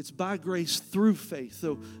 It's by grace through faith.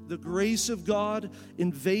 So the grace of God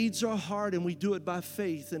invades our heart, and we do it by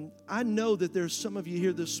faith. And I know that there's some of you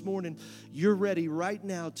here this morning, you're ready right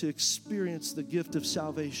now to experience the gift of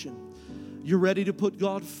salvation. You're ready to put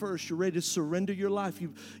God first. You're ready to surrender your life.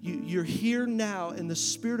 You're here now, and the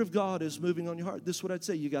Spirit of God is moving on your heart. This is what I'd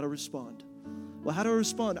say. You got to respond. Well, how do I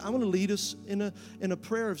respond? I want to lead us in a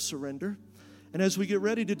prayer of surrender. And as we get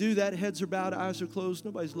ready to do that, heads are bowed, eyes are closed,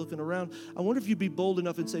 nobody's looking around. I wonder if you'd be bold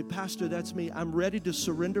enough and say, Pastor, that's me. I'm ready to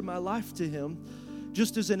surrender my life to Him.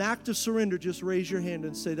 Just as an act of surrender, just raise your hand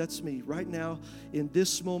and say, that's me. Right now, in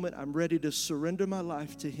this moment, I'm ready to surrender my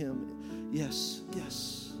life to Him. Yes,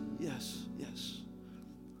 yes, yes, yes.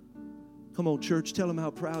 Come on, church, tell Him how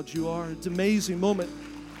proud you are. It's an amazing moment.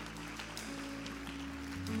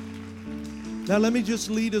 Now, let me just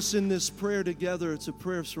lead us in this prayer together. It's a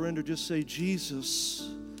prayer of surrender. Just say, Jesus,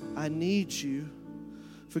 I need you.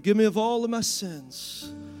 Forgive me of all of my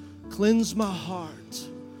sins. Cleanse my heart.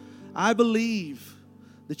 I believe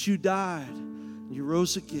that you died and you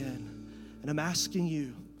rose again. And I'm asking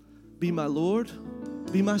you, be my Lord,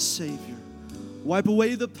 be my Savior. Wipe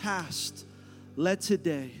away the past. Let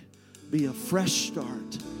today be a fresh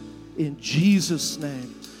start. In Jesus'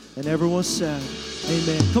 name. And everyone said,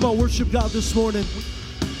 amen. Come on, worship God this morning.